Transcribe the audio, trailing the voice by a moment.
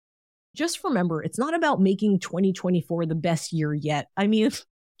just remember, it's not about making 2024 the best year yet. I mean,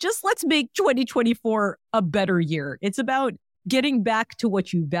 just let's make 2024 a better year. It's about getting back to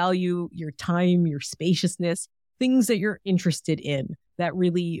what you value, your time, your spaciousness, things that you're interested in that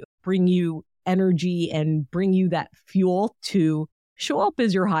really bring you energy and bring you that fuel to show up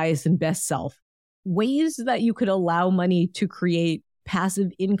as your highest and best self. Ways that you could allow money to create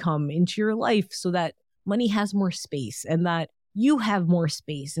passive income into your life so that money has more space and that you have more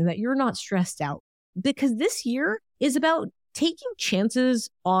space and that you're not stressed out. Because this year is about taking chances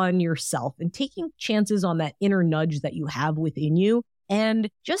on yourself and taking chances on that inner nudge that you have within you and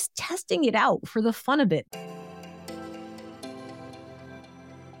just testing it out for the fun of it.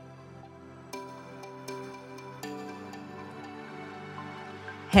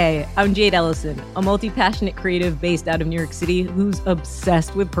 Hey, I'm Jade Ellison, a multi-passionate creative based out of New York City who's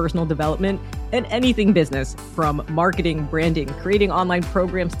obsessed with personal development and anything business, from marketing, branding, creating online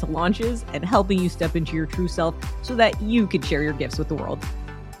programs to launches, and helping you step into your true self so that you can share your gifts with the world.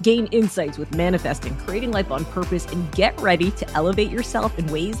 Gain insights with manifesting, creating life on purpose, and get ready to elevate yourself in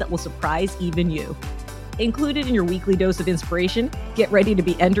ways that will surprise even you. Included in your weekly dose of inspiration, get ready to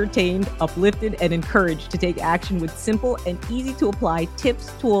be entertained, uplifted, and encouraged to take action with simple and easy to apply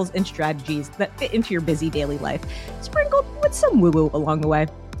tips, tools, and strategies that fit into your busy daily life, sprinkled with some woo-woo along the way.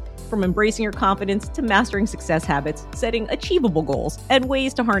 From embracing your confidence to mastering success habits, setting achievable goals, and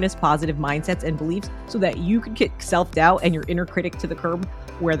ways to harness positive mindsets and beliefs so that you can kick self-doubt and your inner critic to the curb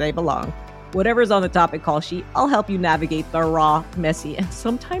where they belong. Whatever's on the topic call sheet, I'll help you navigate the raw, messy, and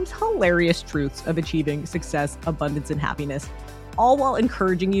sometimes hilarious truths of achieving success, abundance, and happiness, all while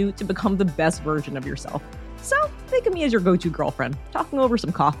encouraging you to become the best version of yourself. So think of me as your go-to girlfriend, talking over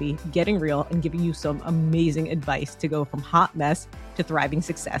some coffee, getting real, and giving you some amazing advice to go from hot mess to thriving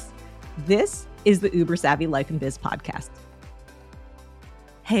success. This is the Uber Savvy Life and Biz podcast.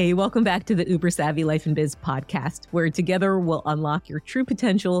 Hey, welcome back to the Uber Savvy Life and Biz podcast, where together we'll unlock your true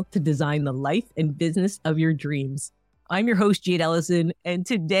potential to design the life and business of your dreams. I'm your host, Jade Ellison, and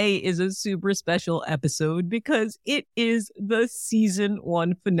today is a super special episode because it is the season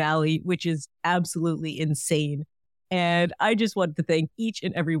 1 finale, which is absolutely insane. And I just wanted to thank each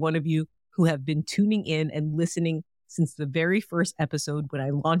and every one of you who have been tuning in and listening since the very first episode when I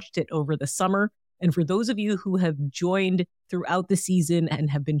launched it over the summer. And for those of you who have joined throughout the season and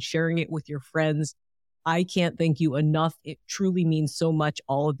have been sharing it with your friends, I can't thank you enough. It truly means so much,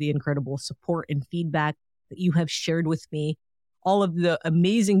 all of the incredible support and feedback that you have shared with me, all of the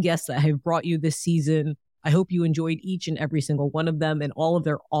amazing guests that I have brought you this season. I hope you enjoyed each and every single one of them and all of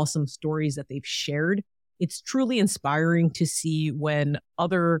their awesome stories that they've shared. It's truly inspiring to see when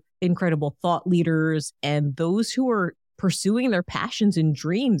other incredible thought leaders and those who are pursuing their passions and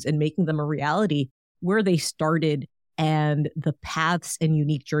dreams and making them a reality, where they started and the paths and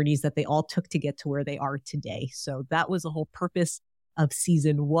unique journeys that they all took to get to where they are today. So that was the whole purpose of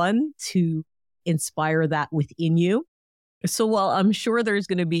season 1, to inspire that within you. So while I'm sure there's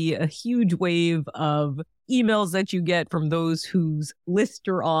going to be a huge wave of emails that you get from those whose list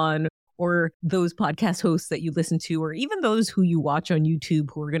you're on, or those podcast hosts that you listen to, or even those who you watch on YouTube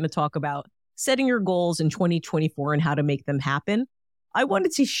who are going to talk about setting your goals in 2024 and how to make them happen, I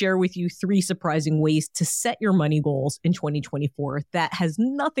wanted to share with you 3 surprising ways to set your money goals in 2024 that has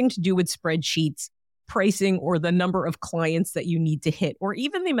nothing to do with spreadsheets, pricing, or the number of clients that you need to hit, or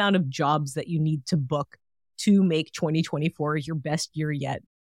even the amount of jobs that you need to book to make 2024 your best year yet.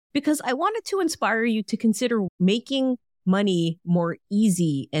 Because I wanted to inspire you to consider making money more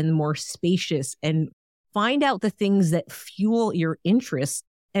easy and more spacious, and find out the things that fuel your interests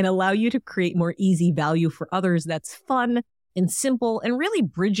and allow you to create more easy value for others that's fun and simple and really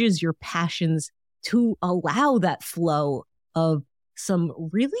bridges your passions to allow that flow of some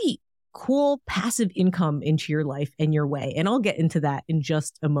really cool passive income into your life and your way. And I'll get into that in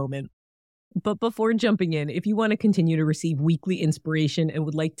just a moment. But before jumping in, if you want to continue to receive weekly inspiration and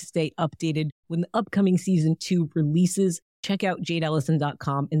would like to stay updated when the upcoming season 2 releases, check out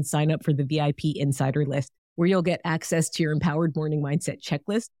jadeellison.com and sign up for the VIP Insider List, where you'll get access to your Empowered Morning Mindset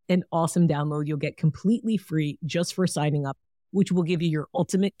Checklist, an awesome download you'll get completely free just for signing up, which will give you your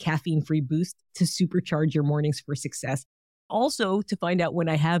ultimate caffeine-free boost to supercharge your mornings for success. Also, to find out when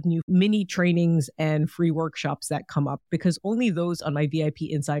I have new mini trainings and free workshops that come up, because only those on my VIP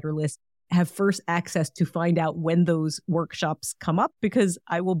Insider List have first access to find out when those workshops come up, because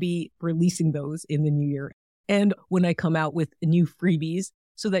I will be releasing those in the new year. And when I come out with new freebies,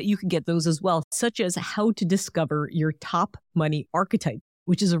 so that you can get those as well, such as how to discover your top money archetype,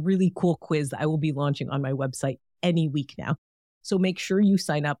 which is a really cool quiz that I will be launching on my website any week now. So make sure you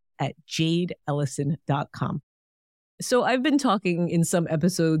sign up at jadeellison.com. So I've been talking in some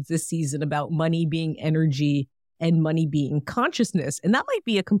episodes this season about money being energy and money being consciousness. And that might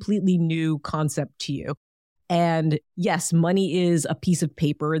be a completely new concept to you. And yes, money is a piece of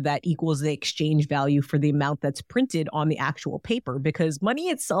paper that equals the exchange value for the amount that's printed on the actual paper, because money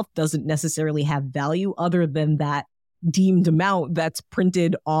itself doesn't necessarily have value other than that deemed amount that's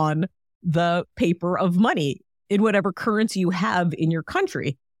printed on the paper of money in whatever currency you have in your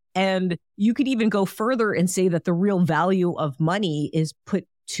country. And you could even go further and say that the real value of money is put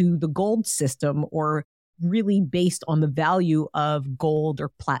to the gold system, or really based on the value of gold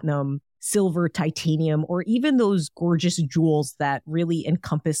or platinum, silver, titanium, or even those gorgeous jewels that really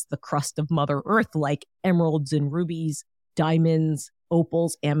encompass the crust of Mother Earth, like emeralds and rubies, diamonds,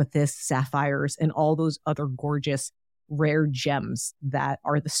 opals, amethysts, sapphires, and all those other gorgeous rare gems that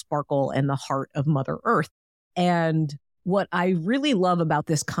are the sparkle and the heart of Mother Earth. And what I really love about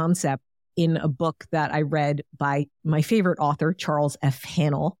this concept in a book that I read by my favorite author, Charles F.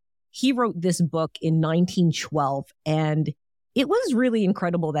 Hannell, he wrote this book in 1912, and it was really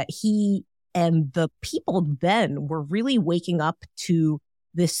incredible that he and the people then were really waking up to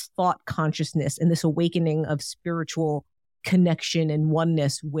this thought consciousness and this awakening of spiritual connection and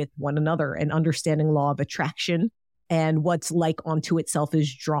oneness with one another, and understanding law of attraction and what's like onto itself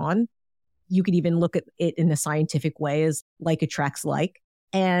is drawn. You could even look at it in a scientific way as like attracts like.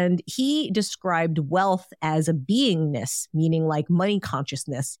 And he described wealth as a beingness, meaning like money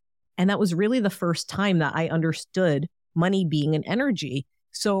consciousness. And that was really the first time that I understood money being an energy.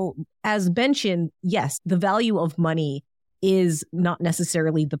 So as mentioned, yes, the value of money is not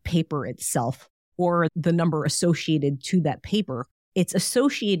necessarily the paper itself or the number associated to that paper. It's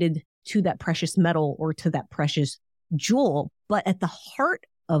associated to that precious metal or to that precious jewel. But at the heart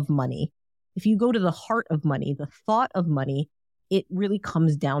of money, if you go to the heart of money, the thought of money, it really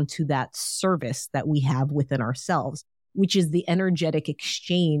comes down to that service that we have within ourselves, which is the energetic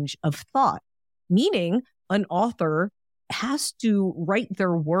exchange of thought. Meaning, an author has to write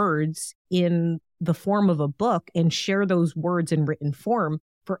their words in the form of a book and share those words in written form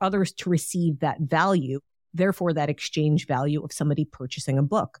for others to receive that value, therefore that exchange value of somebody purchasing a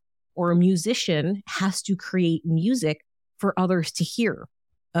book. Or a musician has to create music for others to hear.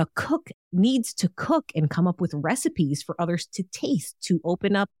 A cook needs to cook and come up with recipes for others to taste, to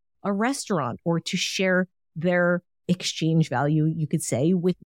open up a restaurant, or to share their exchange value, you could say,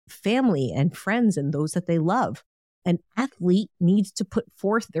 with family and friends and those that they love. An athlete needs to put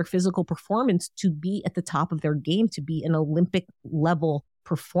forth their physical performance to be at the top of their game, to be an Olympic level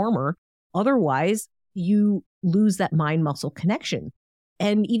performer. Otherwise, you lose that mind-muscle connection.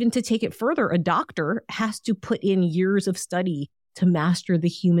 And even to take it further, a doctor has to put in years of study to master the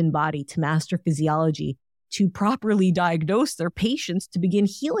human body, to master physiology, to properly diagnose their patients, to begin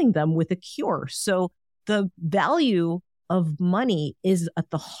healing them with a cure. So the value of money is at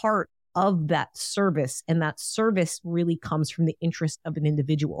the heart of that service, and that service really comes from the interest of an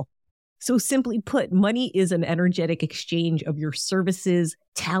individual. So simply put, money is an energetic exchange of your services,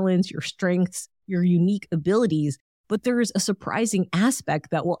 talents, your strengths, your unique abilities, but there is a surprising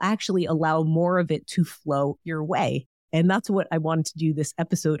aspect that will actually allow more of it to flow your way. And that's what I wanted to do this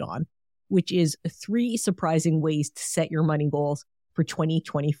episode on, which is 3 surprising ways to set your money goals for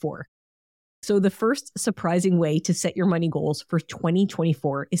 2024. So the first surprising way to set your money goals for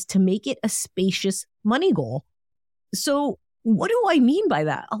 2024 is to make it a spacious money goal. So what do I mean by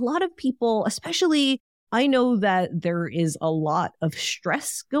that? A lot of people, especially, I know that there is a lot of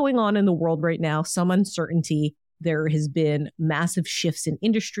stress going on in the world right now, some uncertainty. There has been massive shifts in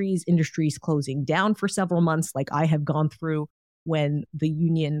industries closing down for several months, like I have gone through when the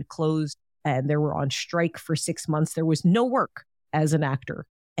union closed and they were on strike for 6 months. There was no work as an actor.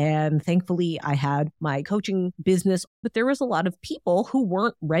 And thankfully, I had my coaching business, but there was a lot of people who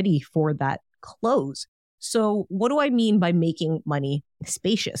weren't ready for that close. So what do I mean by making money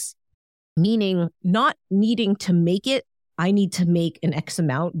spacious? Meaning not needing to make it, I need to make an X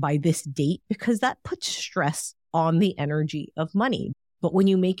amount by this date, because that puts stress on the energy of money. But when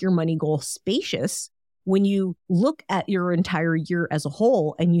you make your money goal spacious, when you look at your entire year as a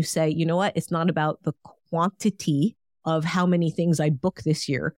whole and you say, you know what, it's not about the quantity of how many things I book this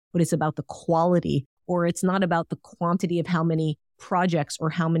year, but it's about the quality, or it's not about the quantity of how many projects or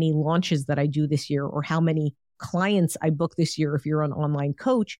how many launches that I do this year, or how many clients I book this year if you're an online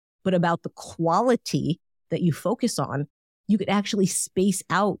coach, but about the quality that you focus on. You could actually space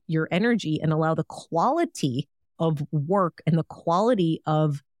out your energy and allow the quality of work and the quality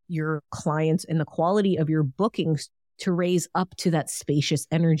of your clients and the quality of your bookings to raise up to that spacious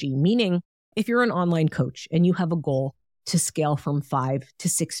energy. Meaning, if you're an online coach and you have a goal to scale from 5 to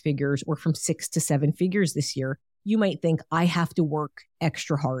 6 figures or from 6 to 7 figures this year, you might think, I have to work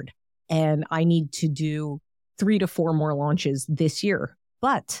extra hard and I need to do 3 to 4 more launches this year.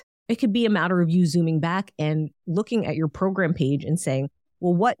 But it could be a matter of you zooming back and looking at your program page and saying,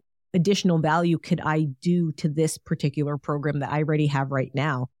 well, what additional value could I do to this particular program that I already have right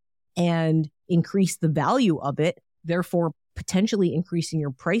now and increase the value of it, therefore potentially increasing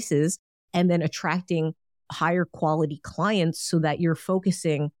your prices and then attracting higher quality clients so that you're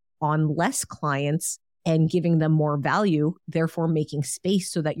focusing on less clients and giving them more value, therefore making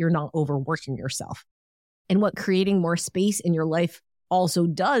space so that you're not overworking yourself. And what creating more space in your life also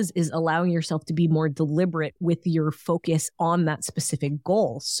does is allowing yourself to be more deliberate with your focus on that specific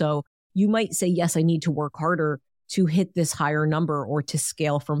goal. So you might say, yes, I need to work harder to hit this higher number or to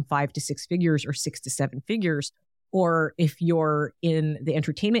scale from 5 to 6 figures or 6 to 7 figures. Or if you're in the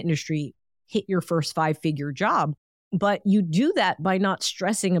entertainment industry, hit your first 5-figure job. But you do that by not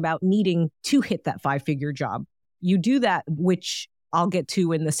stressing about needing to hit that 5-figure job. You do that, which I'll get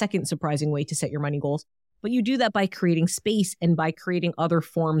to in the second surprising way to set your money goals. But you do that by creating space and by creating other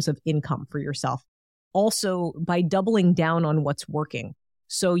forms of income for yourself. Also, by doubling down on what's working.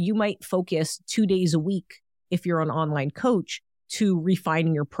 So you might focus 2 days a week, if you're an online coach, to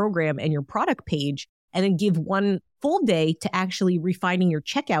refining your program and your product page, and then give 1 full day to actually refining your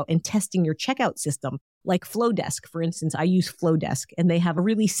checkout and testing your checkout system. Like Flowdesk, for instance, I use Flowdesk, and they have a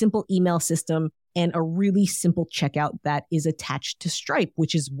really simple email system and a really simple checkout that is attached to Stripe,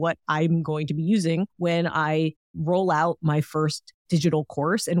 which is what I'm going to be using when I roll out my first digital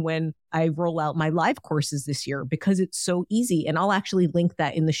course and when I roll out my live courses this year, because it's so easy. And I'll actually link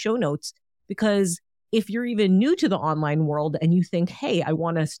that in the show notes, because if you're even new to the online world and you think, hey, I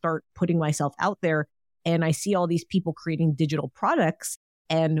want to start putting myself out there and I see all these people creating digital products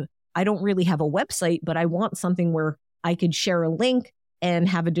and I don't really have a website, but I want something where I could share a link and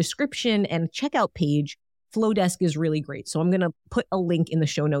have a description and a checkout page, Flowdesk is really great. So I'm going to put a link in the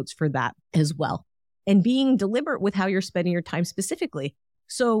show notes for that as well. And being deliberate with how you're spending your time specifically.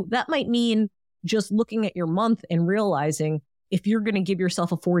 So that might mean just looking at your month and realizing if you're going to give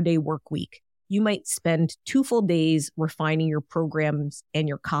yourself a 4-day work week, you might spend 2 full days refining your programs and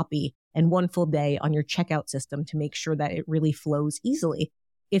your copy and 1 full day on your checkout system to make sure that it really flows easily.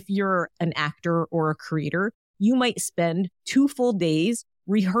 If you're an actor or a creator, you might spend 2 full days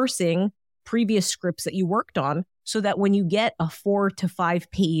rehearsing previous scripts that you worked on so that when you get a 4 to 5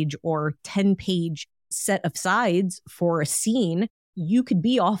 page or 10 page set of sides for a scene, you could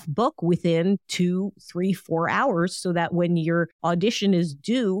be off book within 2, 3, 4 hours so that when your audition is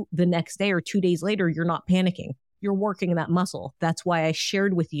due the next day or 2 days later, you're not panicking. You're working that muscle. That's why I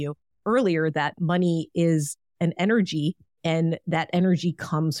shared with you earlier that money is an energy. And that energy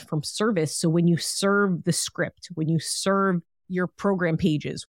comes from service. So when you serve the script, when you serve your program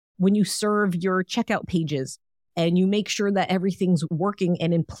pages, when you serve your checkout pages, and you make sure that everything's working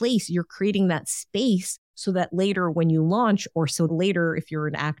and in place, you're creating that space so that later when you launch, or so later if you're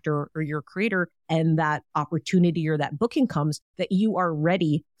an actor or you're a creator and that opportunity or that booking comes, that you are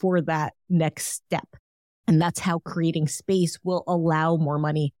ready for that next step. And that's how creating space will allow more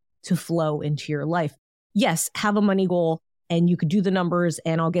money to flow into your life. Yes, have a money goal. And you could do the numbers,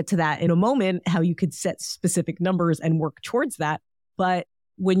 and I'll get to that in a moment, how you could set specific numbers and work towards that. But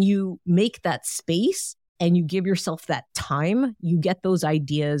when you make that space and you give yourself that time, you get those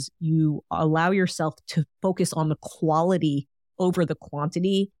ideas, you allow yourself to focus on the quality over the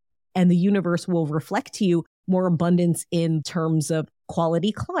quantity, and the universe will reflect to you more abundance in terms of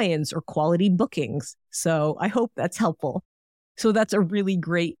quality clients or quality bookings. So I hope that's helpful. So that's a really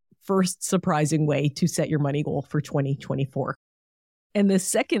great first surprising way to set your money goal for 2024. And the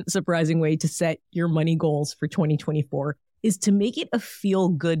second surprising way to set your money goals for 2024 is to make it a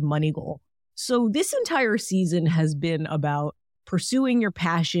feel-good money goal. So this entire season has been about pursuing your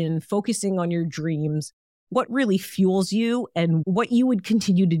passion, focusing on your dreams, what really fuels you, and what you would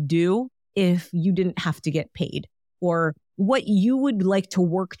continue to do if you didn't have to get paid, or what you would like to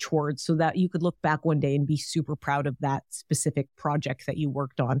work towards so that you could look back one day and be super proud of that specific project that you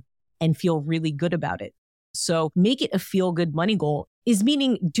worked on and feel really good about it. So make it a feel-good money goal is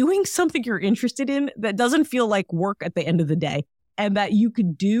meaning doing something you're interested in that doesn't feel like work at the end of the day and that you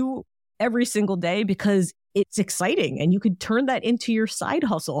could do every single day because it's exciting and you could turn that into your side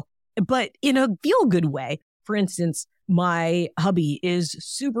hustle, but in a feel-good way. For instance, my hubby is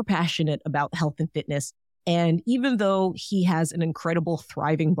super passionate about health and fitness. And even though he has an incredible,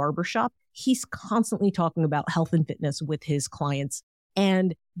 thriving barbershop, he's constantly talking about health and fitness with his clients.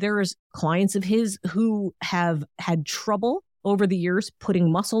 And there's clients of his who have had trouble over the years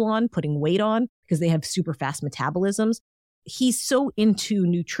putting muscle on, putting weight on, because they have super fast metabolisms. He's so into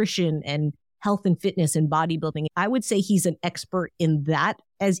nutrition and health and fitness and bodybuilding. I would say he's an expert in that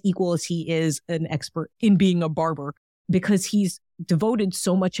as equal as he is an expert in being a barber, because he's devoted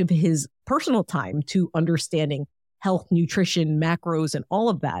so much of his personal time to understanding health, nutrition, macros, and all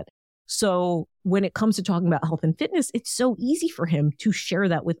of that. So when it comes to talking about health and fitness, it's so easy for him to share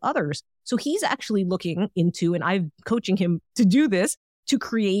that with others. So he's actually looking into, and I'm coaching him to do this, to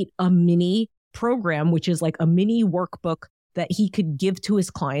create a mini program, which is like a mini workbook that he could give to his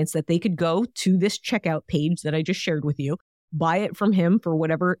clients, that they could go to this checkout page that I just shared with you, buy it from him for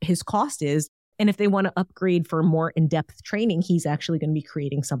whatever his cost is. And if they want to upgrade for more in-depth training, he's actually going to be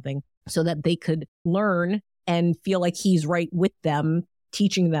creating something so that they could learn and feel like he's right with them,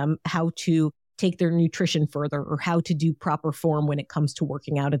 teaching them how to take their nutrition further or how to do proper form when it comes to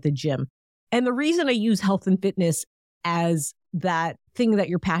working out at the gym. And the reason I use health and fitness as that thing that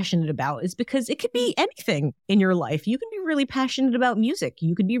you're passionate about is because it could be anything in your life. You can be really passionate about music.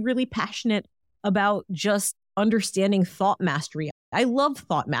 You could be really passionate about just understanding thought mastery. I love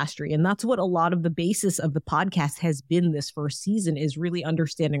thought mastery. And that's what a lot of the basis of the podcast has been this first season, is really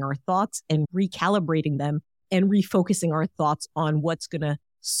understanding our thoughts and recalibrating them and refocusing our thoughts on what's going to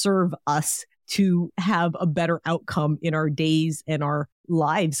serve us to have a better outcome in our days and our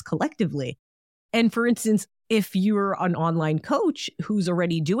lives collectively. And for instance, if you're an online coach who's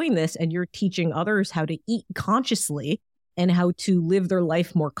already doing this and you're teaching others how to eat consciously and how to live their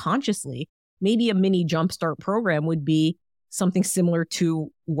life more consciously, maybe a mini jumpstart program would be something similar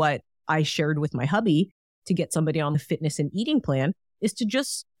to what I shared with my hubby to get somebody on the fitness and eating plan, is to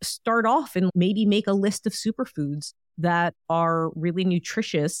just start off and maybe make a list of superfoods that are really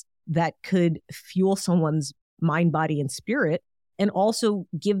nutritious, that could fuel someone's mind, body, and spirit, and also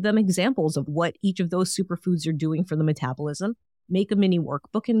give them examples of what each of those superfoods are doing for the metabolism, make a mini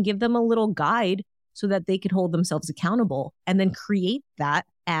workbook and give them a little guide so that they could hold themselves accountable, and then create that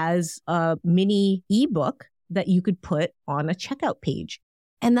as a mini ebook that you could put on a checkout page.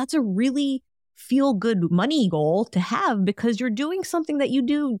 And that's a really feel-good money goal to have, because you're doing something that you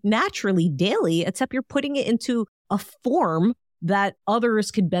do naturally daily, except you're putting it into a form that others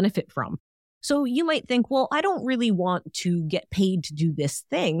could benefit from. So you might think, well, I don't really want to get paid to do this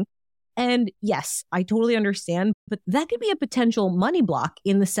thing. And yes, I totally understand, but that could be a potential money block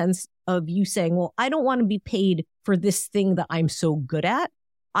in the sense of you saying, well, I don't want to be paid for this thing that I'm so good at.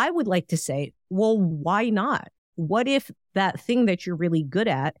 I would like to say, well, why not? What if that thing that you're really good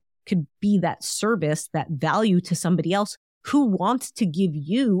at could be that service, that value to somebody else who wants to give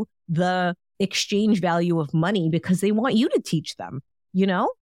you the exchange value of money because they want you to teach them, you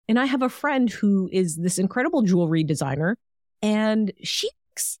know? And I have a friend who is this incredible jewelry designer, and she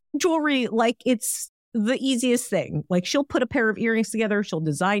makes jewelry like it's the easiest thing. Like, she'll put a pair of earrings together, she'll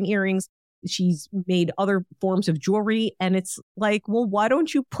design earrings. She's made other forms of jewelry. And it's like, well, why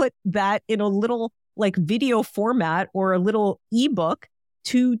don't you put that in a little like video format or a little ebook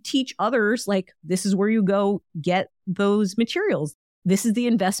to teach others, like, this is where you go get those materials. This is the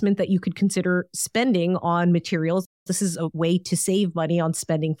investment that you could consider spending on materials. This is a way to save money on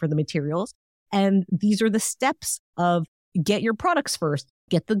spending for the materials. And these are the steps of get your products first,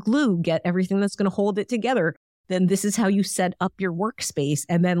 get the glue, get everything that's going to hold it together. Then this is how you set up your workspace,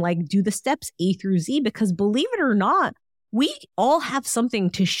 and then like do the steps A through Z, because believe it or not, we all have something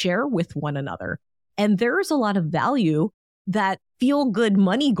to share with one another. And there is a lot of value, that feel good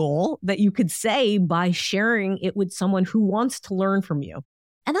money goal that you could say, by sharing it with someone who wants to learn from you.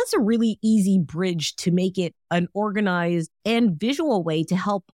 And that's a really easy bridge to make it an organized and visual way to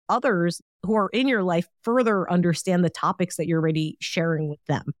help others who are in your life further understand the topics that you're already sharing with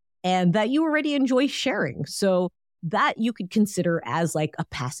them and that you already enjoy sharing. So that you could consider as like a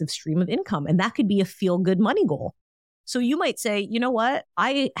passive stream of income. And that could be a feel good money goal. So you might say, you know what?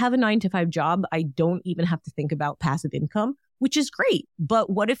 I have a 9-to-5 job. I don't even have to think about passive income, which is great. But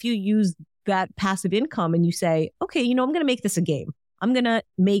what if you use that passive income and you say, okay, you know, I'm going to make this a game. I'm going to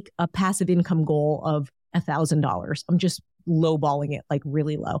make a passive income goal of $1,000. I'm just lowballing it, like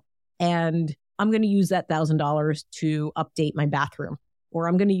really low. And I'm going to use that $1,000 to update my bathroom. Or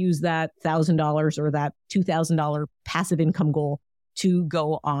I'm going to use that $1,000 or that $2,000 passive income goal to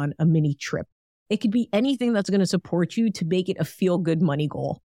go on a mini trip. It could be anything that's going to support you to make it a feel-good money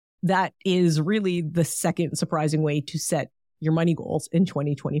goal. That is really the second surprising way to set your money goals in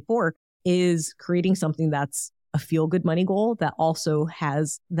 2024, is creating something that's a feel-good money goal that also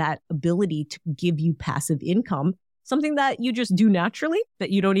has that ability to give you passive income, something that you just do naturally, that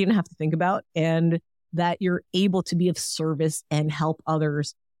you don't even have to think about, and that you're able to be of service and help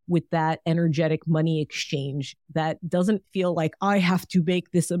others with that energetic money exchange that doesn't feel like I have to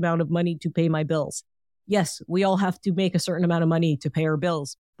make this amount of money to pay my bills. yes, we all have to make a certain amount of money to pay our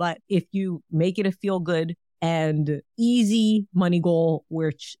bills. But if you make it a feel good and easy money goal,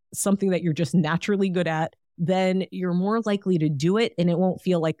 which is something that you're just naturally good at, then you're more likely to do it and it won't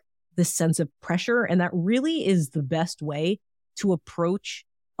feel like this sense of pressure. And that really is the best way to approach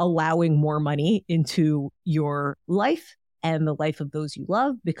allowing more money into your life and the life of those you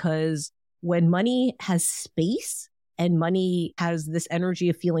love. Because when money has space and money has this energy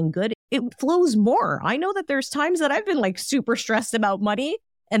of feeling good, it flows more. I know that there's times that I've been like super stressed about money,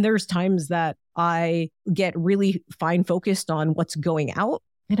 and there's times that I get really fine focused on what's going out.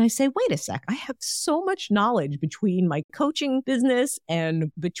 And I say, wait a sec, I have so much knowledge between my coaching business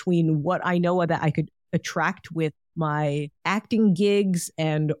and between what I know that I could attract with my acting gigs.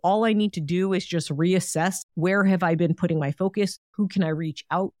 And all I need to do is just reassess, where have I been putting my focus? Who can I reach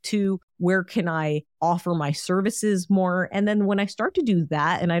out to? Where can I offer my services more? And then when I start to do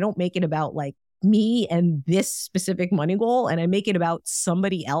that, and I don't make it about like me and this specific money goal, and I make it about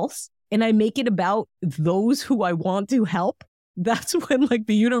somebody else, and I make it about those who I want to help, that's when like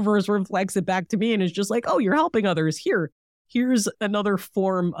the universe reflects it back to me and is just like, oh, you're helping others. Here's another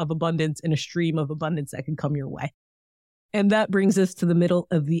form of abundance and a stream of abundance that can come your way. And that brings us to the middle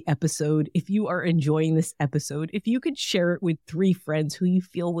of the episode. If you are enjoying this episode, if you could share it with 3 friends who you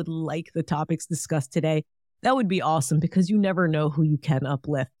feel would like the topics discussed today, that would be awesome, because you never know who you can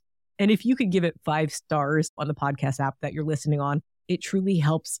uplift. And if you could give it 5 stars on the podcast app that you're listening on, it truly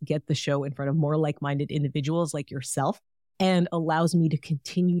helps get the show in front of more like-minded individuals like yourself and allows me to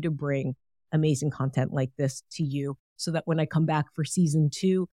continue to bring amazing content like this to you, so that when I come back for season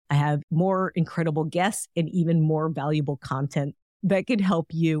 2, I have more incredible guests and even more valuable content that could help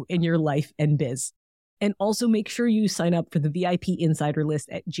you in your life and biz. And also make sure you sign up for the VIP insider list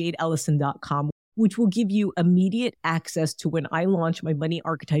at jadeellison.com, which will give you immediate access to when I launch my Money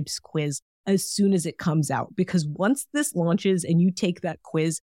Archetypes quiz as soon as it comes out. Because once this launches and you take that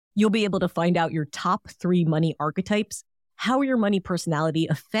quiz, you'll be able to find out your top 3 money archetypes, how your money personality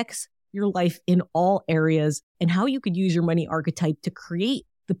affects your life in all areas, and how you could use your money archetype to create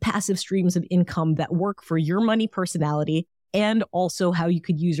the passive streams of income that work for your money personality, and also how you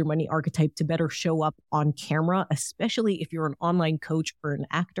could use your money archetype to better show up on camera, especially if you're an online coach or an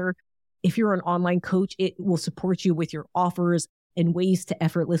actor. If you're an online coach, it will support you with your offers and ways to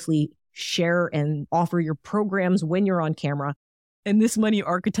effortlessly share and offer your programs when you're on camera. And this money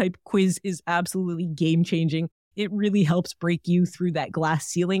archetype quiz is absolutely game changing. It really helps break you through that glass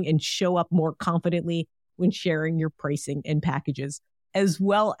ceiling and show up more confidently when sharing your pricing and packages, as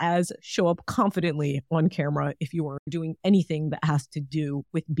well as show up confidently on camera if you are doing anything that has to do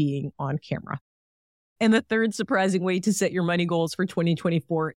with being on camera. And the third surprising way to set your money goals for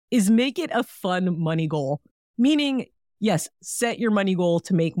 2024 is make it a fun money goal. Meaning, yes, set your money goal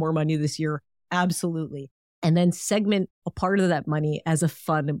to make more money this year. Absolutely. And then segment a part of that money as a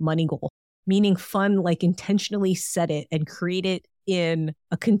fun money goal. Meaning fun, like intentionally set it and create it in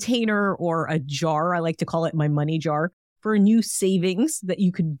a container or a jar. I like to call it my money jar, for a new savings that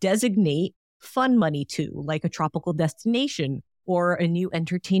you could designate fun money to, like a tropical destination or a new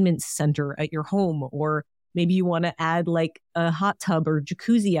entertainment center at your home. Or maybe you want to add like a hot tub or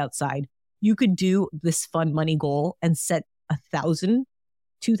jacuzzi outside. You could do this fun money goal and set 1,000,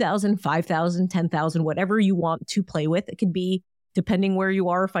 2,000, 5,000, 10,000, whatever you want to play with. It could be, depending where you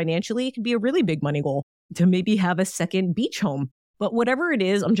are financially, it could be a really big money goal to maybe have a second beach home. But whatever it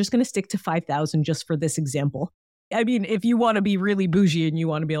is, I'm just going to stick to 5,000 just for this example. I mean, if you want to be really bougie and you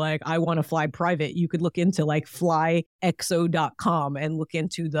want to be like, I want to fly private, you could look into like flyxo.com and look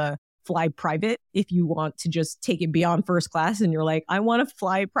into the fly private. If you want to just take it beyond first class and you're like, I want to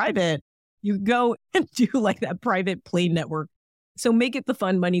fly private, you go and do like that private plane network. So make it the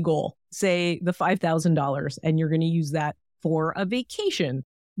fun money goal, say the $5,000, and you're going to use that for a vacation.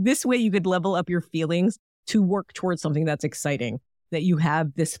 This way you could level up your feelings to work towards something that's exciting, that you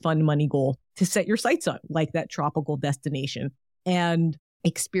have this fun money goal to set your sights on, like that tropical destination, and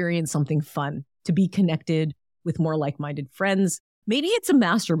experience something fun, to be connected with more like-minded friends. Maybe it's a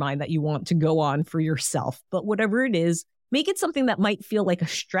mastermind that you want to go on for yourself, but whatever it is, make it something that might feel like a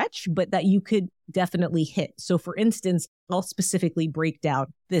stretch, but that you could definitely hit. So for instance, I'll specifically break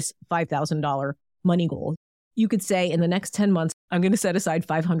down this $5,000 money goal. You could say, in the next 10 months, I'm going to set aside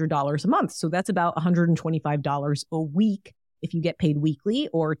 $500 a month. So that's about $125 a week if you get paid weekly,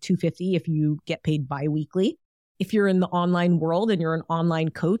 or $250 if you get paid bi-weekly. If you're in the online world and you're an online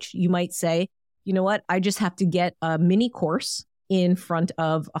coach, you might say, you know what, I just have to get a mini course in front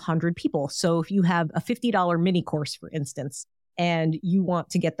of 100 people. So if you have a $50 mini course, for instance, and you want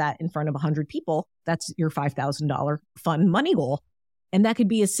to get that in front of 100 people, that's your $5,000 fun money goal. And that could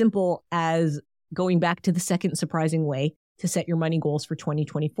be as simple as going back to the second surprising way to set your money goals for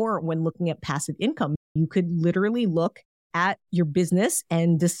 2024 when looking at passive income, you could literally look at your business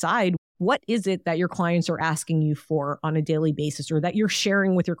and decide what is it that your clients are asking you for on a daily basis, or that you're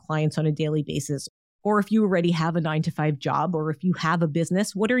sharing with your clients on a daily basis. Or if you already have a 9-to-5 job, or if you have a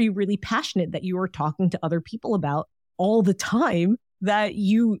business, what are you really passionate that you are talking to other people about all the time, that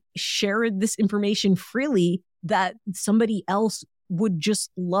you share this information freely that somebody else would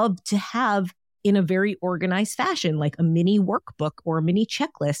just love to have in a very organized fashion, like a mini workbook or a mini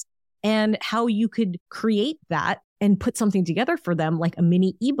checklist, and how you could create that and put something together for them, like a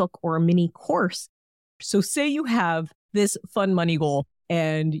mini ebook or a mini course. So say you have this fun money goal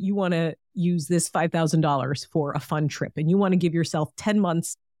and you want to use this $5,000 for a fun trip, and you want to give yourself 10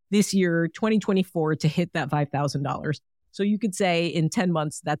 months this year, 2024, to hit that $5,000. So you could say in 10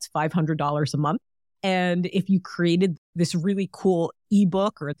 months, that's $500 a month. And if you created this really cool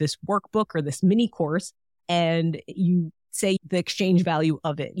ebook or this workbook or this mini course, and you say the exchange value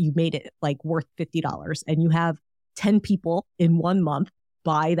of it, you made it like worth $50, and you have 10 people in 1 month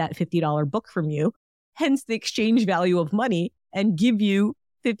buy that $50 book from you, hence the exchange value of money, and give you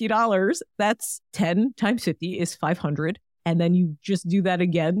 $50, that's 10 times 50 is 500. And then you just do that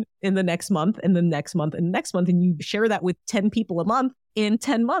again in the next month and the next month and the next month. And you share that with 10 people a month. In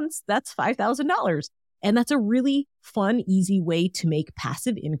 10 months, that's $5,000. And that's a really fun, easy way to make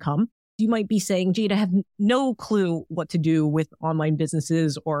passive income. You might be saying, Jade, I have no clue what to do with online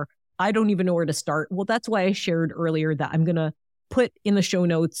businesses, or I don't even know where to start. Well, that's why I shared earlier that I'm going to put in the show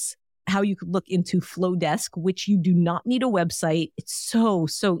notes how you could look into Flowdesk, which you do not need a website. It's so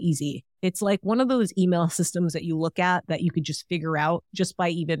easy. It's like one of those email systems that you look at that you could just figure out just by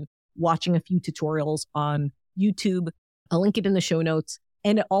even watching a few tutorials on YouTube. I'll link it in the show notes.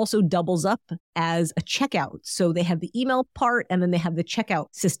 And it also doubles up as a checkout. So they have the email part and then they have the checkout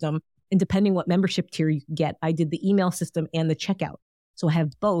system. And depending what membership tier you get, I did the email system and the checkout. So I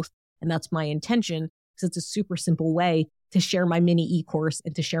have both. And that's my intention, because it's a super simple way to share my mini e-course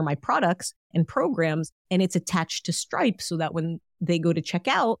and to share my products and programs. And it's attached to Stripe so that when they go to check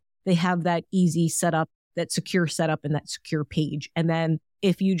out, they have that easy setup, that secure setup and that secure page. And then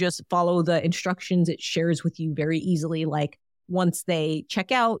if you just follow the instructions, it shares with you very easily, like once they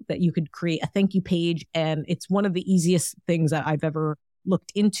check out, that you could create a thank you page. And it's one of the easiest things that I've ever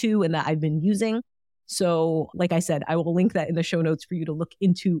looked into and that I've been using. So like I said, I will link that in the show notes for you to look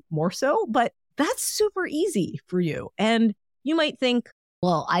into more so, but that's super easy for you. And you might think,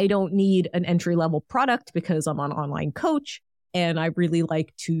 well, I don't need an entry-level product because I'm an online coach and I really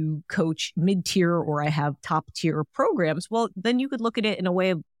like to coach mid-tier or I have top-tier programs. Well, then you could look at it in a way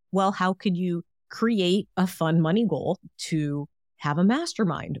of, well, how could you create a fun money goal to have a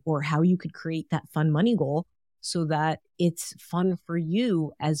mastermind, or how you could create that fun money goal so that it's fun for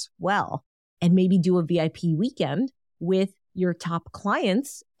you as well. And maybe do a VIP weekend with your top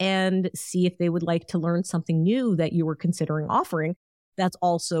clients and see if they would like to learn something new that you were considering offering. That's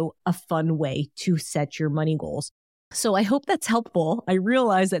also a fun way to set your money goals. So I hope that's helpful. I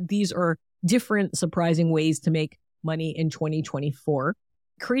realize that these are different, surprising ways to make money in 2024.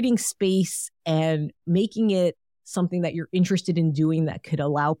 Creating space and making it something that you're interested in doing that could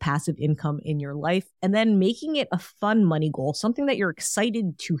allow passive income in your life, and then making it a fun money goal, something that you're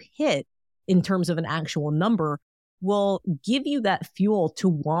excited to hit in terms of an actual number, will give you that fuel to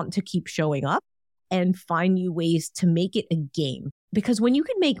want to keep showing up and find new ways to make it a game. Because when you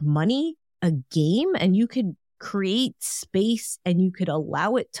can make money a game and you could create space and you could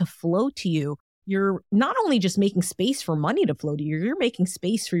allow it to flow to you, you're not only just making space for money to flow to you, you're making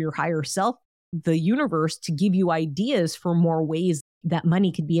space for your higher self, the universe, to give you ideas for more ways that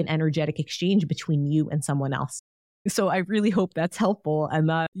money could be an energetic exchange between you and someone else. So I really hope that's helpful and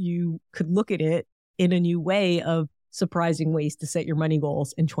that you could look at it in a new way of surprising ways to set your money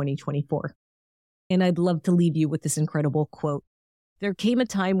goals in 2024. And I'd love to leave you with this incredible quote. There came a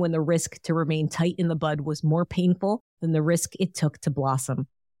time when the risk to remain tight in the bud was more painful than the risk it took to blossom.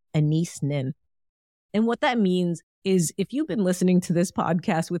 Anais Nin. And what that means is, if you've been listening to this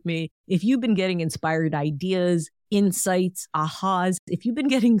podcast with me, if you've been getting inspired ideas, insights, ahas, if you've been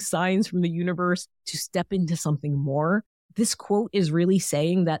getting signs from the universe to step into something more, this quote is really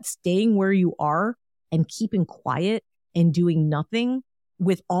saying that staying where you are and keeping quiet and doing nothing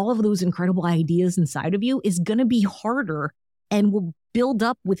with all of those incredible ideas inside of you is going to be harder and will build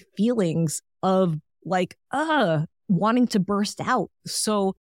up with feelings of like, wanting to burst out.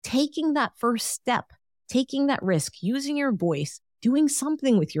 So taking that first step, taking that risk, using your voice, doing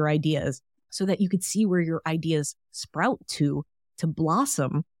something with your ideas so that you could see where your ideas sprout to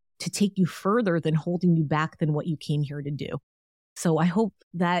blossom, to take you further than holding you back than what you came here to do. So I hope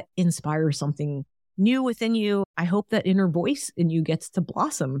that inspires something new within you. I hope that inner voice in you gets to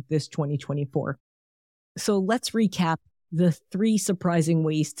blossom this 2024. So let's recap the 3 surprising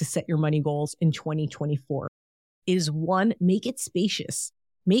ways to set your money goals in 2024. Is 1, make it spacious.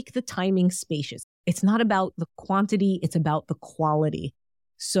 Make the timing spacious. It's not about the quantity, it's about the quality.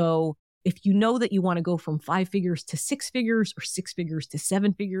 So if you know that you want to go from 5 figures to 6 figures or 6 figures to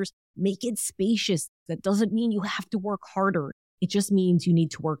 7 figures, make it spacious. That doesn't mean you have to work harder. It just means you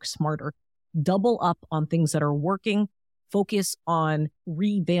need to work smarter. Double up on things that are working. Focus on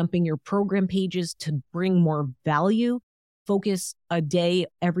revamping your program pages to bring more value. Focus a day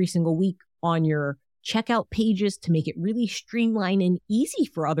every single week on your checkout pages to make it really streamlined and easy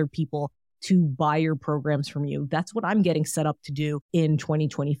for other people to buy your programs from you. That's what I'm getting set up to do in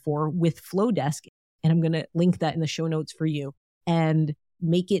 2024 with Flowdesk. And I'm going to link that in the show notes for you and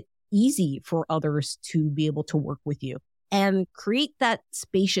make it easy for others to be able to work with you and create that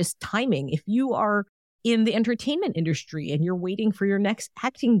spacious timing. If you are in the entertainment industry and you're waiting for your next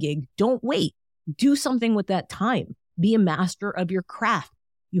acting gig, don't wait. Do something with that time. Be a master of your craft.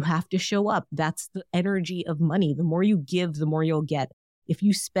 You have to show up. That's the energy of money. The more you give, the more you'll get. If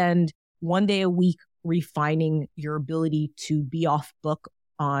you spend 1 day a week refining your ability to be off book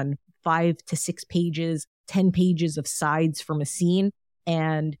on 5 to 6 pages, 10 pages of sides from a scene,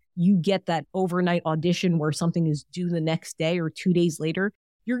 and you get that overnight audition where something is due the next day or 2 days later,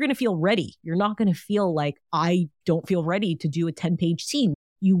 you're going to feel ready. You're not going to feel like, I don't feel ready to do a 10-page scene.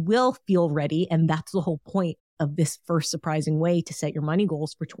 You will feel ready. And that's the whole point of this first surprising way to set your money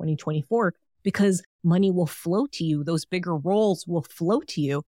goals for 2024, because money will flow to you. Those bigger roles will flow to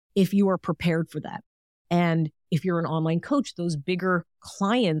you if you are prepared for that. And if you're an online coach, those bigger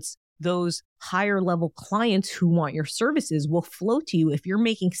clients, those higher level clients who want your services will flow to you if you're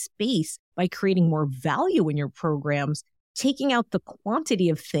making space by creating more value in your programs, taking out the quantity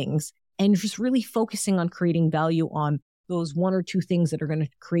of things and just really focusing on creating value on those 1 or 2 things that are going to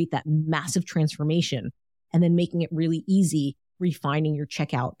create that massive transformation, and then making it really easy, refining your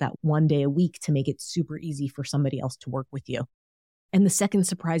checkout that 1 day a week to make it super easy for somebody else to work with you. And the second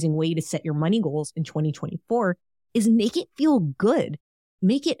surprising way to set your money goals in 2024 is make it feel good.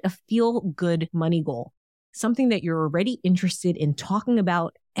 Make it a feel good money goal, something that you're already interested in talking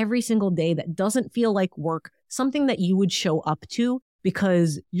about every single day that doesn't feel like work, something that you would show up to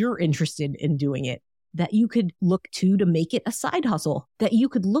because you're interested in doing it, that you could look to make it a side hustle, that you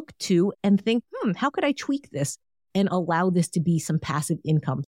could look to and think, how could I tweak this and allow this to be some passive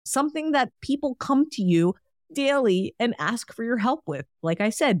income, something that people come to you daily and ask for your help with. Like I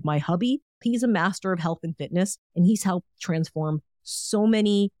said, my hubby, he's a master of health and fitness, and he's helped transform so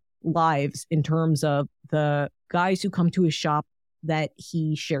many lives in terms of the guys who come to his shop that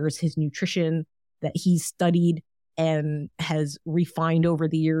he shares his nutrition, that he's studied and has refined over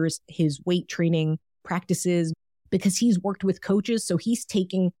the years, his weight training practices, because he's worked with coaches. So he's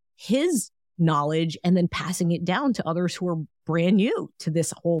taking his knowledge and then passing it down to others who are brand new to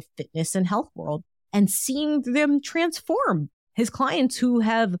this whole fitness and health world and seeing them transform. His clients who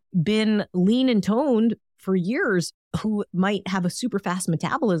have been lean and toned for years, who might have a super fast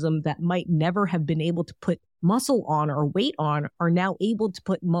metabolism that might never have been able to put muscle on or weight on, are now able to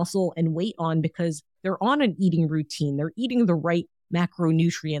put muscle and weight on because they're on an eating routine. They're eating the right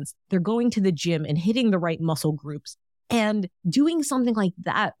macronutrients. They're going to the gym and hitting the right muscle groups and doing something like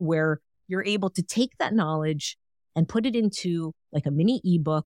that, where you're able to take that knowledge and put it into like a mini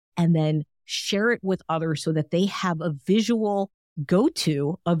ebook and then share it with others so that they have a visual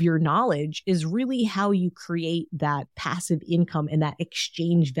go-to of your knowledge, is really how you create that passive income and that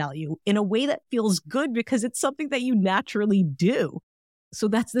exchange value in a way that feels good because it's something that you naturally do. So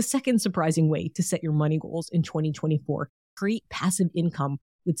that's the second surprising way to set your money goals in 2024. Create passive income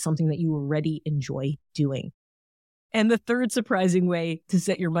with something that you already enjoy doing. And the third surprising way to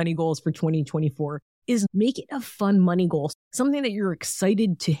set your money goals for 2024 is make it a fun money goal, something that you're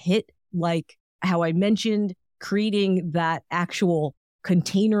excited to hit, like how I mentioned, creating that actual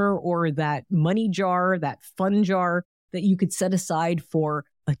container or that money jar, that fun jar that you could set aside for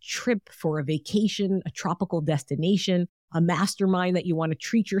a trip, for a vacation, a tropical destination, a mastermind that you want to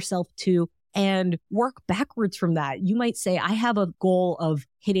treat yourself to, and work backwards from that. You might say, I have a goal of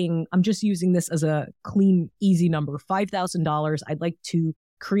hitting, I'm just using this as a clean, easy number, $5,000. I'd like to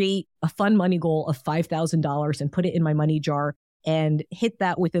create a fun money goal of $5,000 and put it in my money jar and hit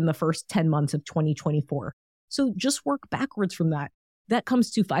that within the first 10 months of 2024. So just work backwards from that. That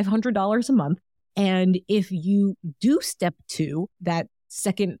comes to $500 a month. And if you do step to that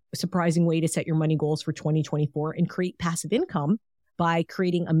second surprising way to set your money goals for 2024 and create passive income by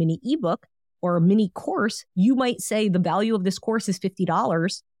creating a mini ebook, or a mini course, you might say the value of this course is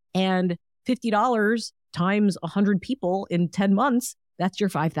 $50, and $50 times 100 people in 10 months, that's your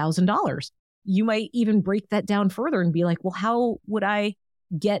 $5,000. You might even break that down further and be like, well, how would I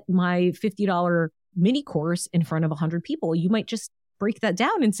get my $50 mini course in front of 100 people? You might just break that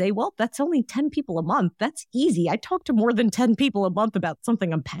down and say, well, that's only 10 people a month. That's easy. I talk to more than 10 people a month about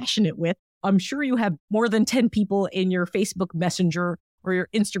something I'm passionate with. I'm sure you have more than 10 people in your Facebook Messenger or your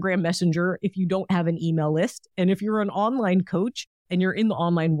Instagram Messenger if you don't have an email list. And if you're an online coach and you're in the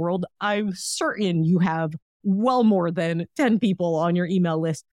online world, I'm certain you have well more than 10 people on your email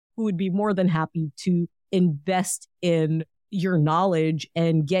list who would be more than happy to invest in your knowledge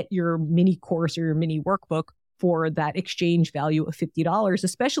and get your mini course or your mini workbook for that exchange value of $50,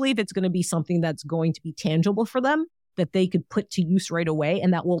 especially if it's going to be something that's going to be tangible for them, that they could put to use right away,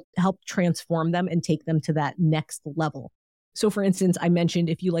 and that will help transform them and take them to that next level. So for instance, I mentioned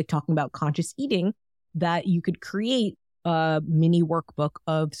if you like talking about conscious eating, that you could create a mini workbook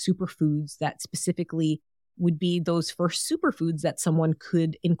of superfoods that specifically would be those first superfoods that someone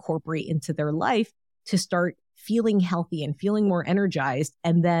could incorporate into their life to start feeling healthy and feeling more energized,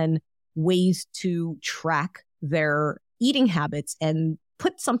 and then ways to track their eating habits and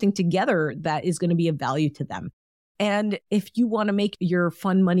put something together that is going to be of value to them. And if you want to make your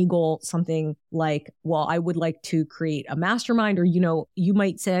fun money goal something like, well, I would like to create a mastermind, or, you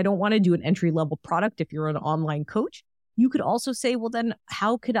might say, I don't want to do an entry-level product if you're an online coach. You could also say, well, then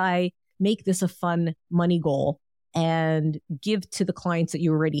how could I make this a fun money goal and give to the clients that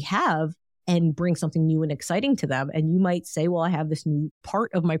you already have and bring something new and exciting to them? And you might say, well, I have this new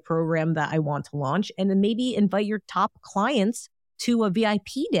part of my program that I want to launch, and then maybe invite your top clients to a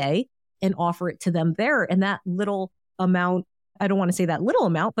VIP day and offer it to them there. And that little amount, I don't want to say that little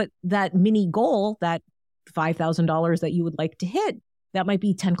amount, but that mini goal, that $5,000 that you would like to hit, that might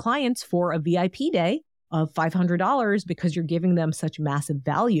be 10 clients for a VIP day of $500, because you're giving them such massive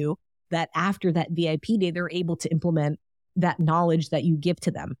value that after that VIP day, they're able to implement that knowledge that you give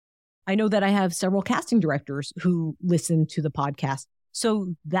to them. I know that I have several casting directors who listen to the podcast.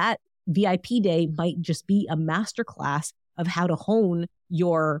 So that VIP day might just be a masterclass of how to hone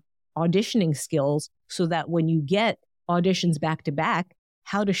your auditioning skills so that when you get auditions back to back,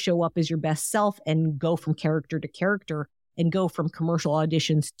 how to show up as your best self and go from character to character and go from commercial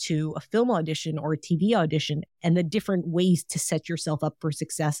auditions to a film audition or a TV audition, and the different ways to set yourself up for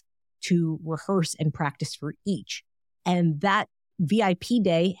success to rehearse and practice for each. And that VIP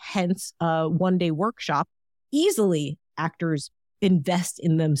day, hence a one-day workshop, easily actors invest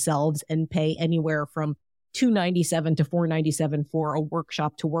in themselves and pay anywhere from $297 to $497 for a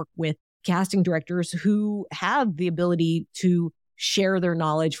workshop to work with casting directors who have the ability to share their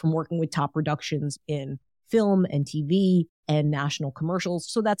knowledge from working with top productions in film and TV and national commercials.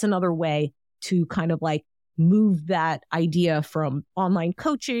 So that's another way to kind of like move that idea from online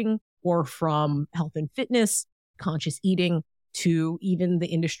coaching or from health and fitness, conscious eating, to even the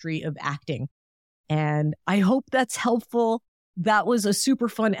industry of acting. And I hope that's helpful. That was a super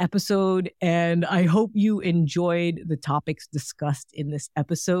fun episode, and I hope you enjoyed the topics discussed in this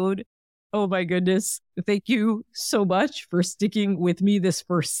episode. Oh my goodness. Thank you so much for sticking with me this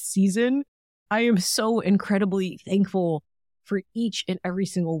first season. I am so incredibly thankful for each and every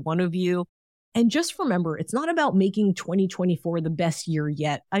single one of you. And just remember, it's not about making 2024 the best year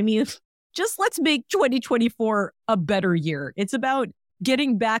yet. I mean, just let's make 2024 a better year. It's about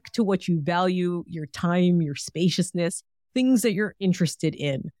getting back to what you value, your time, your spaciousness, things that you're interested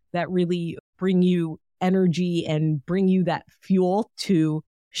in that really bring you energy and bring you that fuel to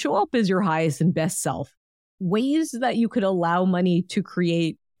show up as your highest and best self. Ways that you could allow money to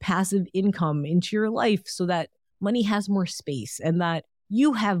create passive income into your life so that money has more space and that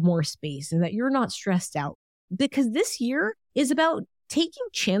you have more space and that you're not stressed out. Because this year is about taking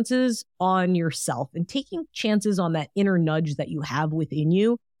chances on yourself and taking chances on that inner nudge that you have within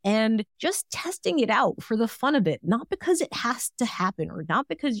you and just testing it out for the fun of it, not because it has to happen or not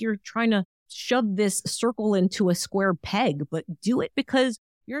because you're trying to shove this circle into a square peg, but do it because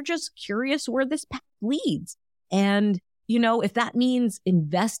you're just curious where this path leads. And, if that means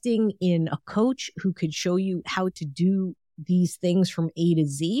investing in a coach who could show you how to do these things from A to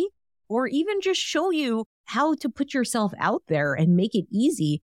Z, or even just show you how to put yourself out there and make it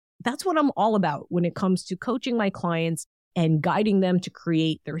easy, that's what I'm all about when it comes to coaching my clients and guiding them to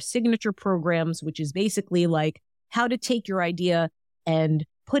create their signature programs, which is basically like how to take your idea and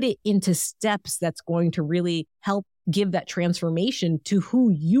put it into steps that's going to really help give that transformation to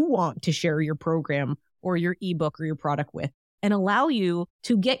who you want to share your program or your ebook or your product with. and allow you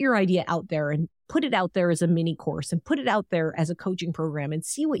to get your idea out there and put it out there as a mini course and put it out there as a coaching program and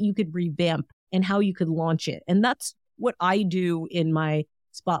see what you could revamp and how you could launch it. And that's what I do in my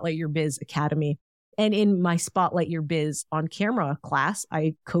Spotlight Your Biz Academy. And in my Spotlight Your Biz on camera class,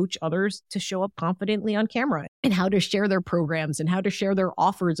 I coach others to show up confidently on camera and how to share their programs and how to share their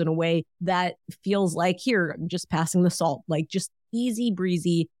offers in a way that feels like, here, I'm just passing the salt, like just easy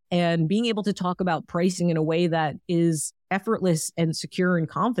breezy, and being able to talk about pricing in a way that is effortless and secure and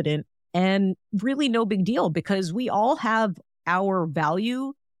confident and really no big deal, because we all have our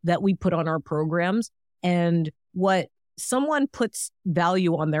value that we put on our programs. And what someone puts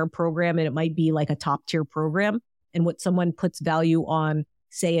value on their program, and it might be like a top tier program, and what someone puts value on,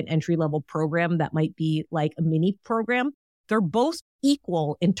 say, an entry level program that might be like a mini program, they're both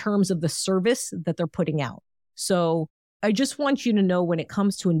equal in terms of the service that they're putting out. So I just want you to know, when it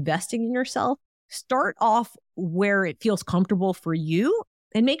comes to investing in yourself, start off where it feels comfortable for you,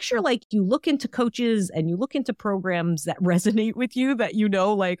 and make sure like you look into coaches and you look into programs that resonate with you, that you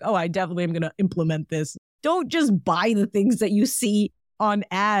know, like, oh, I definitely am going to implement this. Don't just buy the things that you see on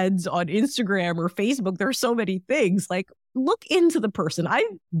ads on Instagram or Facebook. There are so many things. Like, look into the person.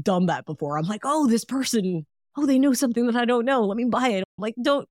 I've done that before. I'm like, oh, this person, oh, they know something that I don't know. Let me buy it. Like,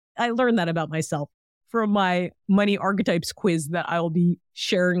 I learned that about myself from my money archetypes quiz that I'll be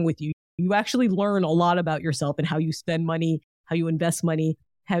sharing with you. You actually learn a lot about yourself and how you spend money, how you invest money,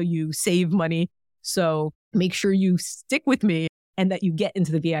 how you save money. So make sure you stick with me and that you get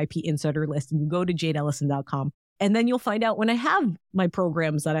into the VIP Insider list, and you go to jadeellison.com. And then you'll find out when I have my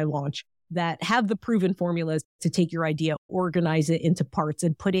programs that I launch that have the proven formulas to take your idea, organize it into parts,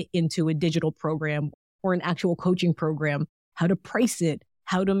 and put it into a digital program or an actual coaching program, how to price it,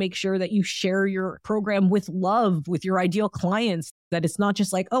 how to make sure that you share your program with love with your ideal clients, that it's not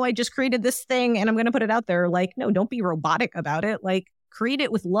just like, oh, I just created this thing and I'm going to put it out there. Like, no, don't be robotic about it. Like, create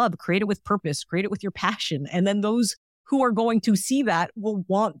it with love, create it with purpose, create it with your passion. And then those who are going to see that will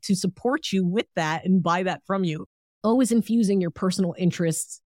want to support you with that and buy that from you. Always infusing your personal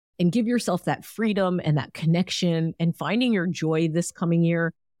interests, and give yourself that freedom and that connection and finding your joy this coming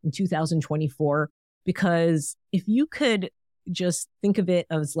year in 2024. Because if you could just think of it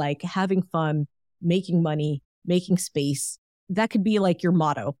as like having fun, making money, making space, that could be like your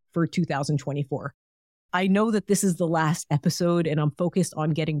motto for 2024. I know that this is the last episode, and I'm focused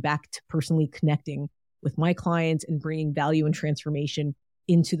on getting back to personally connecting with my clients and bringing value and transformation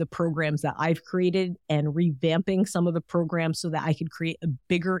into the programs that I've created, and revamping some of the programs so that I could create a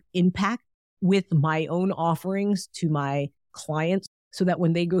bigger impact with my own offerings to my clients, so that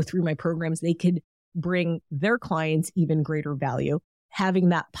when they go through my programs, they could bring their clients even greater value, having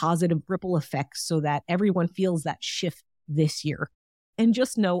that positive ripple effect so that everyone feels that shift this year. And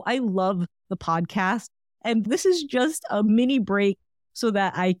just know, I love the podcast, and this is just a mini break so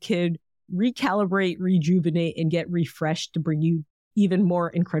that I could recalibrate, rejuvenate, and get refreshed to bring you even more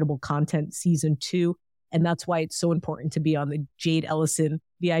incredible content season 2. And that's why it's so important to be on the Jade Ellison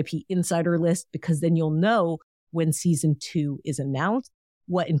VIP Insider list, because then you'll know when season 2 is announced,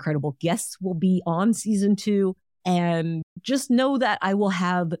 what incredible guests will be on season 2. And just know that I will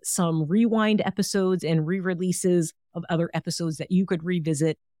have some rewind episodes and re-releases of other episodes that you could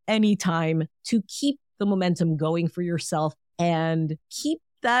revisit anytime to keep the momentum going for yourself and keep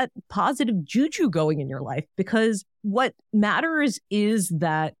that positive juju going in your life. Because what matters is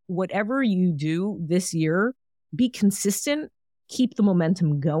that whatever you do this year, be consistent, keep the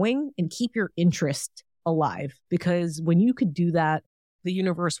momentum going, and keep your interest alive. Because when you could do that, the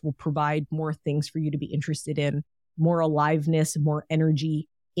universe will provide more things for you to be interested in, more aliveness, more energy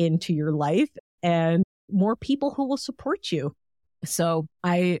into your life, and more people who will support you. So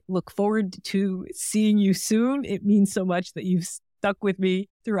I look forward to seeing you soon. It means so much that you've stuck with me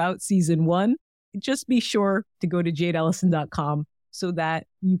throughout season 1. Just be sure to go to jadeellison.com so that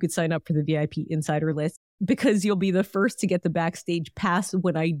you could sign up for the VIP Insider list, because you'll be the first to get the backstage pass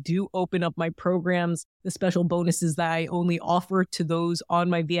when I do open up my programs, the special bonuses that I only offer to those on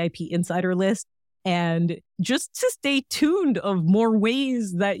my VIP Insider list. And just to stay tuned of more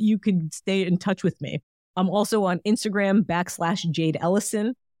ways that you can stay in touch with me. I'm also on Instagram /Jade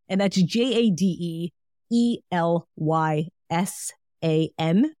Ellison, and that's JadeElYsan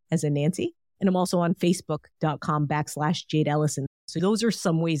as in Nancy. And I'm also on Facebook.com /Jade Ellison. So those are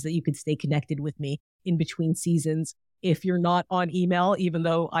some ways that you could stay connected with me in between seasons. If you're not on email, even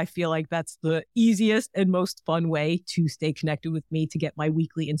though I feel like that's the easiest and most fun way to stay connected with me to get my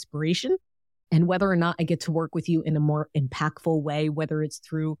weekly inspiration. And whether or not I get to work with you in a more impactful way, whether it's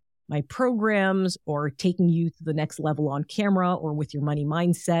through my programs or taking you to the next level on camera or with your money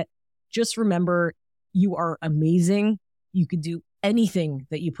mindset, just remember, you are amazing. You could do anything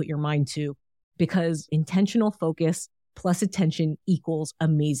that you put your mind to because intentional focus plus attention equals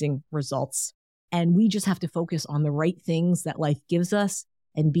amazing results. And we just have to focus on the right things that life gives us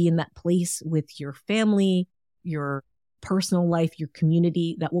and be in that place with your family, your personal life, your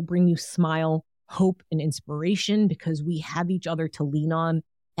community that will bring you smile, hope, and inspiration because we have each other to lean on.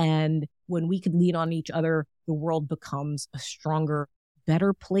 And when we can lean on each other, the world becomes a stronger,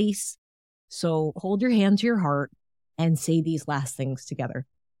 better place. So hold your hand to your heart and say these last things together.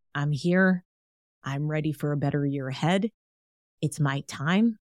 I'm here. I'm ready for a better year ahead. It's my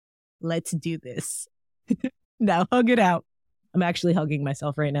time. Let's do this. Now hug it out. I'm actually hugging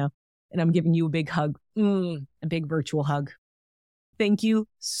myself right now, and I'm giving you a big hug, a big virtual hug. Thank you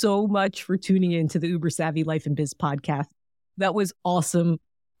so much for tuning in to the Uber Savvy Life and Biz podcast. That was awesome.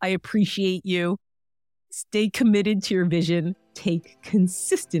 I appreciate you. Stay committed to your vision, take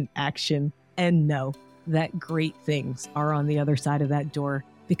consistent action, and know that great things are on the other side of that door.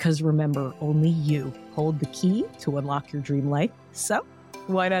 Because remember, only you hold the key to unlock your dream life. So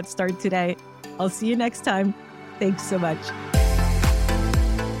why not start today? I'll see you next time. Thanks so much.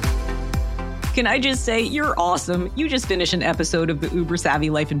 Can I just say, you're awesome. You just finished an episode of the Uber Savvy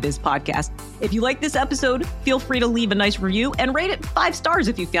Life and Biz podcast. If you like this episode, feel free to leave a nice review and rate it 5 stars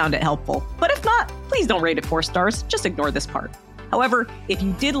if you found it helpful. But if not, please don't rate it 4 stars. Just ignore this part. However, if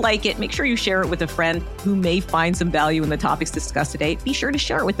you did like it, make sure you share it with a friend who may find some value in the topics discussed today. Be sure to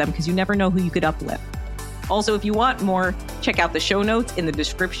share it with them because you never know who you could uplift. Also, if you want more, check out the show notes in the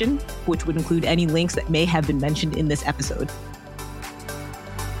description, which would include any links that may have been mentioned in this episode.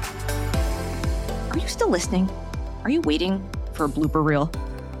 Are you still listening? Are you waiting for a blooper reel?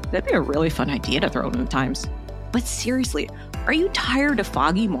 That'd be a really fun idea to throw in the Times. But seriously, are you tired of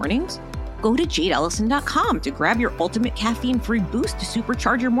foggy mornings? Go to jadeellison.com to grab your ultimate caffeine-free boost to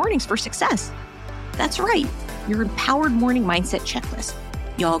supercharge your mornings for success. That's right, your empowered morning mindset checklist.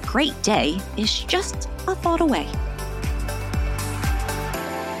 Your great day is just a thought away.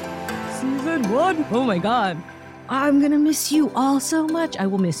 Season 1. Oh my God. I'm going to miss you all so much. I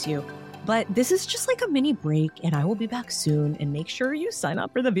will miss you. But this is just like a mini break, and I will be back soon. And make sure you sign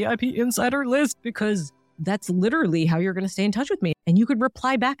up for the VIP Insider list because that's literally how you're going to stay in touch with me. And you could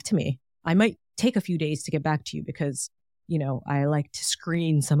reply back to me. I might take a few days to get back to you because, I like to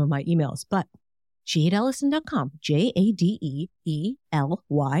screen some of my emails. But jadeellison.com, JADEELY,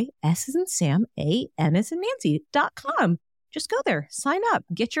 S as in Sam, AN as in Nancy.com. Just go there, sign up,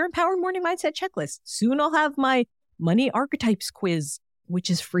 get your Empowered Morning Mindset checklist. Soon I'll have my Money Archetypes quiz,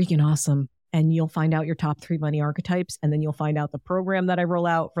 which is freaking awesome. And you'll find out your top 3 money archetypes. And then you'll find out the program that I roll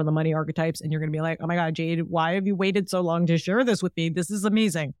out for the money archetypes. And you're going to be like, oh my God, Jade, why have you waited so long to share this with me? This is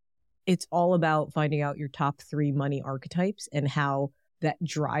amazing. It's all about finding out your top 3 money archetypes and how that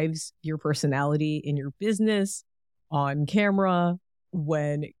drives your personality in your business, on camera,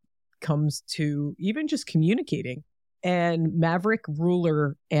 when it comes to even just communicating. And Maverick,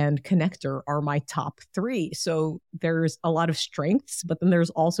 Ruler, and Connector are my top 3. So there's a lot of strengths, but then there's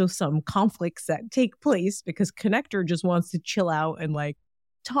also some conflicts that take place because Connector just wants to chill out and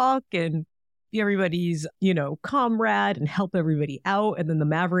talk and be everybody's, comrade and help everybody out. And then the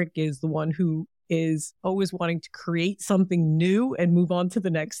Maverick is the one who is always wanting to create something new and move on to the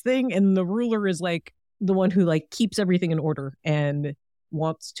next thing. And the Ruler is the one who keeps everything in order and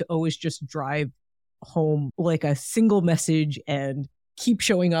wants to always just drive home a single message and keep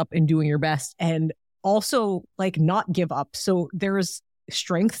showing up and doing your best and also not give up. So there's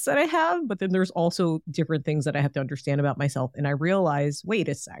strengths that I have, but then there's also different things that I have to understand about myself. And I realize, wait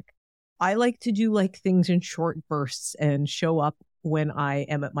a sec, I like to do things in short bursts and show up when I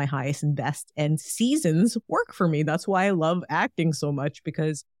am at my highest and best, and seasons work for me. That's why I love acting so much,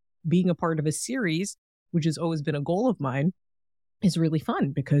 because being a part of a series, which has always been a goal of mine, is really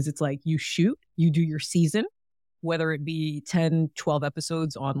fun because it's you shoot, you do your season, whether it be 10, 12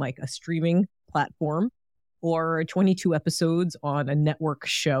 episodes on a streaming platform or 22 episodes on a network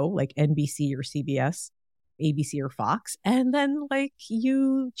show like NBC or CBS, ABC or Fox. And then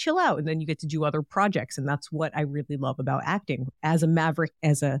you chill out and then you get to do other projects. And that's what I really love about acting. As a Maverick,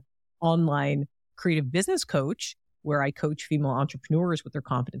 as a online creative business coach, where I coach female entrepreneurs with their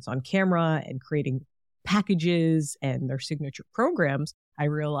confidence on camera and creating packages and their signature programs, I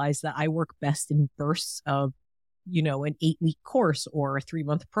realized that I work best in bursts of, an 8-week course or a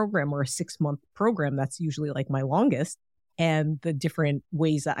 3-month program or a 6-month program. That's usually my longest. And the different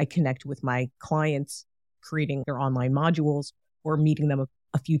ways that I connect with my clients, creating their online modules or meeting them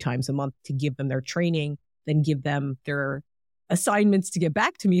a few times a month to give them their training, then give them their assignments to get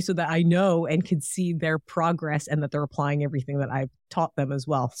back to me so that I know and can see their progress and that they're applying everything that I've taught them as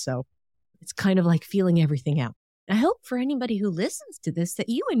well. So it's kind of feeling everything out. I hope for anybody who listens to this that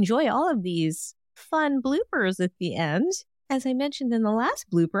you enjoy all of these fun bloopers at the end. As I mentioned in the last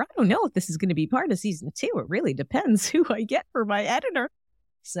blooper, I don't know if this is going to be part of season 2. It really depends who I get for my editor.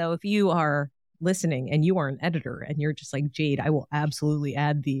 So if you are listening and you are an editor and you're just like, Jade, I will absolutely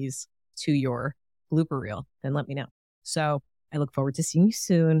add these to your blooper reel, then let me know. So I look forward to seeing you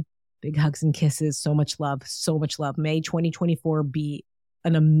soon. Big hugs and kisses. So much love. So much love. May 2024 be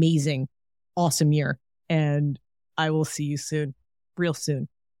an amazing, awesome year. And I will see you soon, real soon.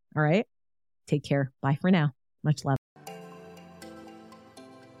 All right. Take care. Bye for now. Much love.